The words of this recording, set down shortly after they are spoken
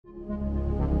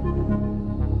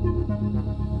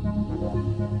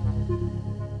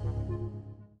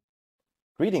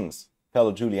Greetings,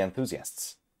 fellow Julia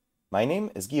enthusiasts. My name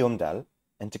is Dalle,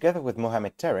 and together with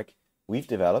Tarek, we've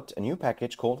developed a new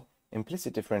package called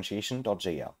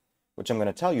ImplicitDifferentiation.jl, which I'm going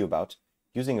to tell you about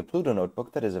using a Pluto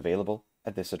notebook that is available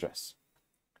at this address.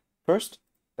 First,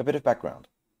 a bit of background.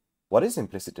 What is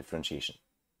implicit differentiation?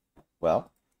 Well,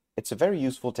 it's a very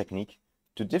useful technique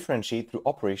to differentiate through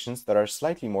operations that are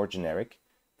slightly more generic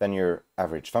than your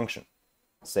average function,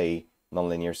 say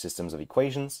nonlinear systems of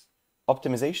equations,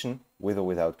 optimization with or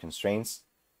without constraints,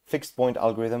 fixed point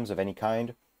algorithms of any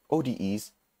kind,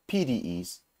 ODEs,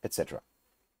 PDEs, etc.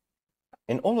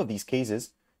 In all of these cases,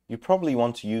 you probably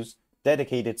want to use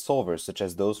dedicated solvers such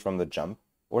as those from the JUMP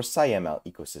or SciML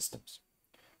ecosystems.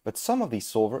 But some of these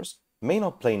solvers may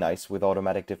not play nice with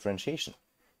automatic differentiation.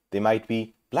 They might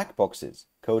be black boxes,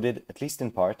 coded, at least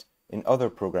in part, in other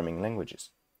programming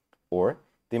languages. Or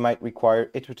they might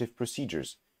require iterative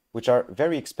procedures, which are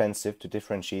very expensive to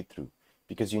differentiate through,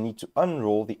 because you need to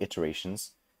unroll the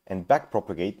iterations and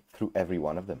backpropagate through every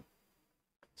one of them.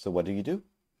 So what do?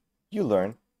 You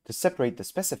learn to separate the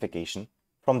specification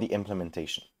from the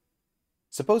implementation.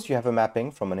 Suppose you have a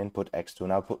mapping from an input x to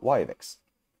an output y of x.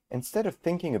 Instead of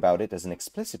thinking about it as an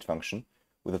explicit function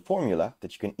with a formula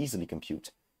that you can easily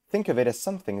compute, think of it as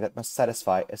something that must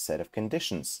satisfy a set of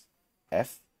conditions.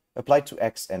 F, applied to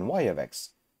x and y of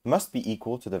x, must be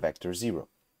equal to the vector 0.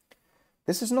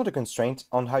 This is not a constraint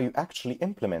on how you actually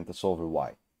implement the solver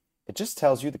y. It just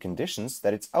tells you the conditions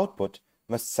that its output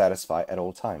must satisfy at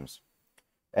all times.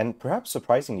 And perhaps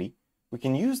surprisingly, we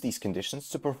can use these conditions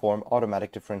to perform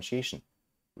automatic differentiation,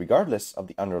 regardless of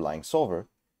the underlying solver,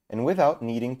 and without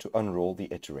needing to unroll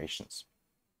the iterations.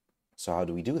 So how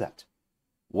do we do that?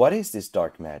 What is this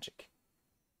dark magic?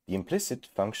 The implicit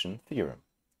function theorem.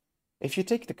 If you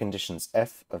take the conditions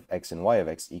f of x and y of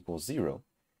x equals 0,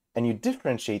 and you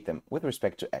differentiate them with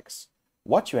respect to x,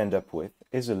 what you end up with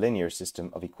is a linear system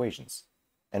of equations.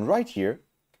 And right here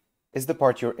is the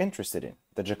part you're interested in,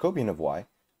 the Jacobian of y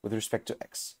with respect to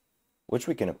x, which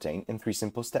we can obtain in 3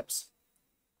 simple steps.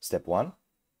 Step 1,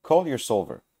 call your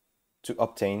solver to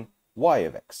obtain y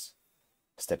of x.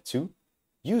 Step 2,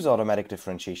 use automatic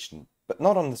differentiation, but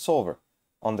not on the solver,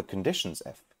 on the conditions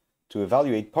f, to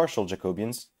evaluate partial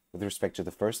Jacobians with respect to the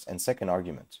first and second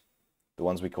argument, the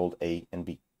ones we called a and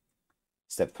b.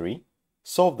 Step 3,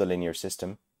 solve the linear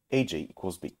system aj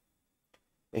equals b.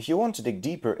 If you want to dig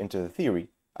deeper into the theory,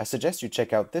 I suggest you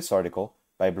check out this article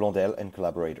by Dalle and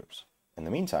collaborators. In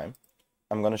the meantime,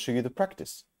 I'm going to show you the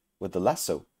practice with the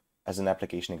lasso as an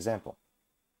application example.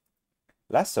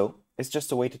 Lasso is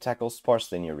just a way to tackle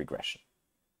sparse linear regression.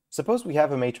 Suppose we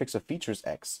have a matrix of features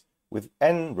x with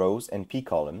n rows and p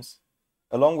columns,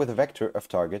 along with a vector of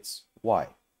targets y.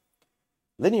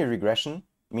 Linear regression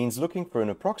means looking for an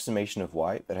approximation of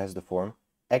y that has the form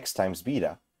x times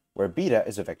beta, where beta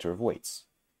is a vector of weights.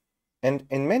 And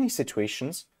in many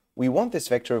situations, we want this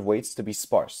vector of weights to be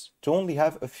sparse, to only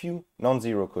have a few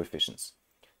non-zero coefficients.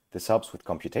 This helps with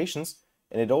computations,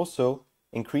 and it also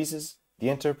increases the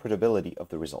interpretability of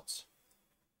the results.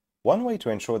 One way to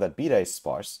ensure that beta is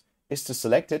sparse is to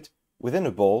select it within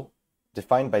a bowl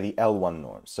defined by the L1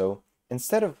 norm. So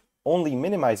instead of only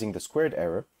minimizing the squared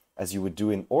error, as you would do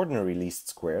in ordinary least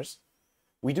squares,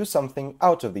 we do something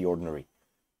out of the ordinary.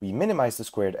 We minimize the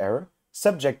squared error,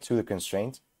 subject to the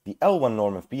constraint the L1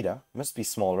 norm of beta must be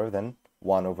smaller than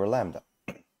 1 over lambda.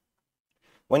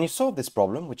 When you solve this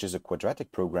problem, which is a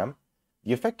quadratic program,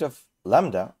 the effect of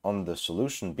lambda on the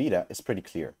solution beta is pretty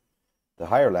clear. The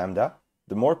higher lambda,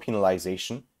 the more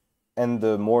penalization and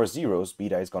the more zeros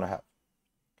beta is going to have.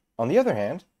 On the other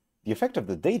hand, the effect of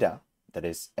the data, that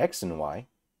is x and y,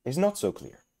 is not so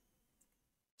clear.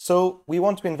 So we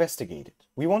want to investigate it.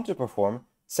 We want to perform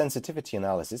sensitivity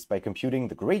analysis by computing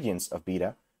the gradients of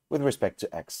beta with respect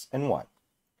to x and y.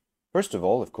 First of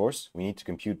all, of course, we need to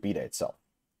compute beta itself.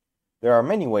 There are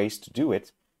many ways to do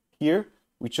it. Here,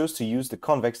 we chose to use the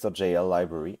convex.jl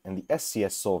library and the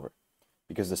SCS solver,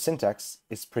 because the syntax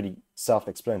is pretty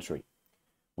self-explanatory.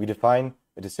 We define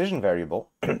a decision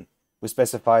variable, we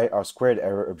specify our squared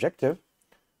error objective,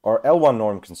 our L1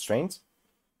 norm constraint,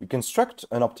 we construct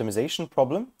an optimization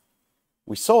problem,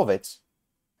 we solve it,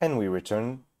 and we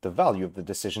return the value of the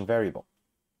decision variable.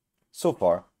 So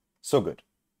far, so good.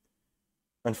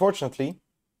 Unfortunately,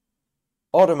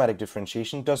 automatic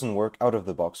differentiation doesn't work out of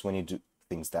the box when you do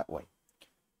things that way.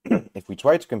 If we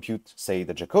try to compute, say,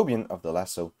 the Jacobian of the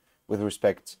lasso with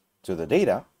respect to the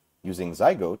data using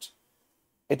zygote,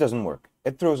 it doesn't work.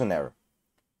 It throws an error.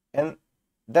 And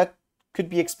that could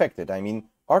be expected. I mean,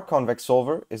 our convex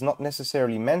solver is not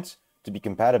necessarily meant to be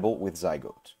compatible with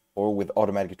zygote or with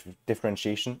automatic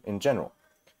differentiation in general.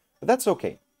 But that's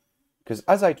okay, because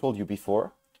as I told you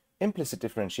before, implicit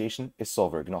differentiation is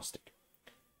solver agnostic.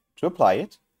 To apply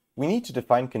it, we need to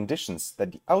define conditions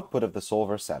that the output of the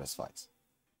solver satisfies.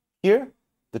 Here,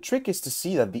 the trick is to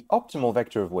see that the optimal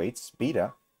vector of weights,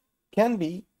 beta, can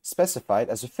be specified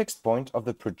as a fixed point of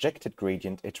the projected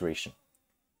gradient iteration.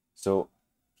 So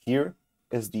here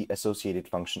is the associated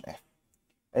function f.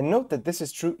 And note that this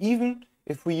is true even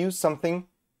if we use something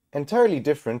entirely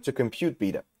different to compute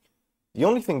beta. The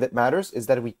only thing that matters is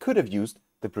that we could have used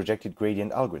the projected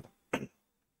gradient algorithm.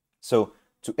 So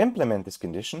to implement this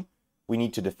condition, we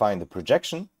need to define the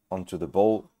projection onto the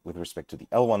bowl with respect to the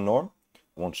L1 norm.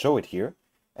 I won't show it here.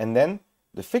 And then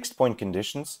the fixed point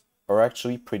conditions are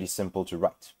actually pretty simple to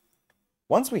write.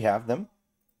 Once we have them,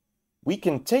 we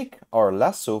can take our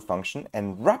lasso function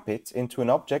and wrap it into an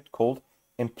object called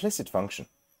implicit function,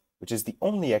 which is the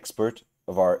only expert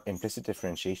of our implicit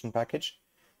differentiation package.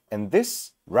 And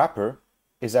this wrapper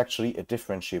is actually a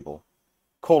differentiable,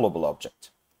 callable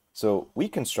object. So we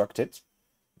construct it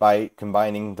by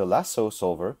combining the lasso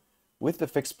solver with the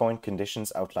fixed point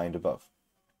conditions outlined above.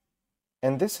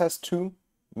 And this has two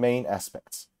main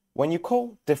aspects. When you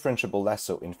call differentiable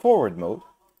lasso in forward mode,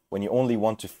 when you only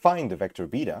want to find the vector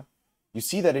beta, you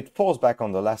see that it falls back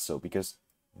on the lasso because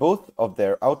both of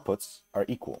their outputs are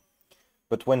equal.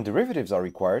 But when derivatives are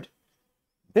required,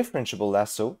 differentiable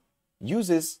lasso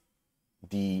uses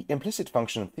the implicit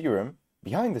function theorem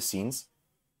behind the scenes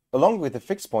along with the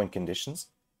fixed point conditions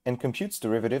and computes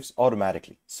derivatives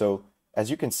automatically. So as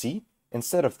you can see,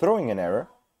 instead of throwing an error,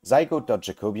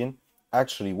 zygote.jacobian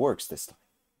actually works this time.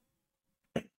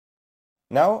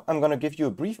 Now I'm going to give you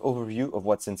a brief overview of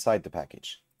what's inside the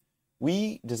package.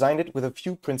 We designed it with a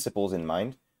few principles in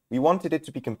mind. We wanted it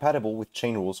to be compatible with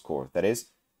chain rules core, that is,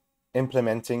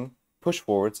 implementing push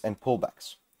forwards and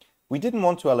pullbacks. We didn't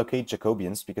want to allocate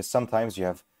Jacobians because sometimes you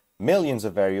have millions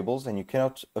of variables and you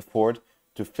cannot afford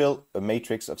to fill a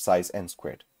matrix of size n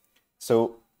squared.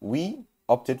 So we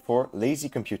opted for lazy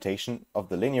computation of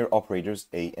the linear operators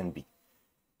a and b.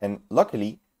 And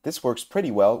luckily, this works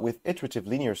pretty well with iterative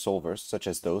linear solvers such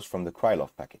as those from the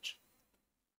Krylov package.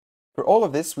 For all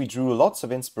of this, we drew lots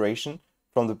of inspiration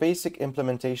from the basic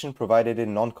implementation provided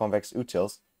in non-convex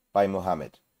utils by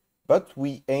Mohammed. But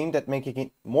we aimed at making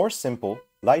it more simple,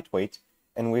 lightweight,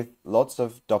 and with lots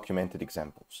of documented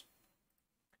examples.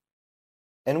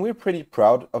 And we're pretty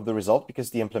proud of the result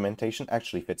because the implementation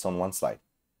actually fits on one slide.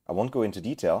 I won't go into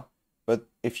detail, but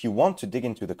if you want to dig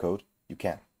into the code, you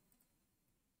can.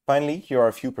 Finally, here are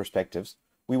a few perspectives.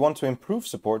 We want to improve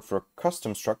support for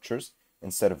custom structures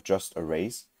instead of just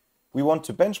arrays. We want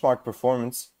to benchmark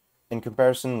performance in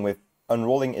comparison with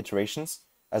unrolling iterations,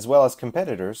 as well as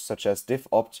competitors such as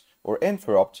diffopt or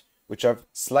inferopt, which have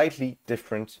slightly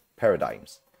different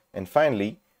paradigms. And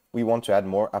finally, we want to add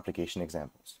more application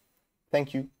examples.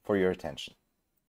 Thank you for your attention.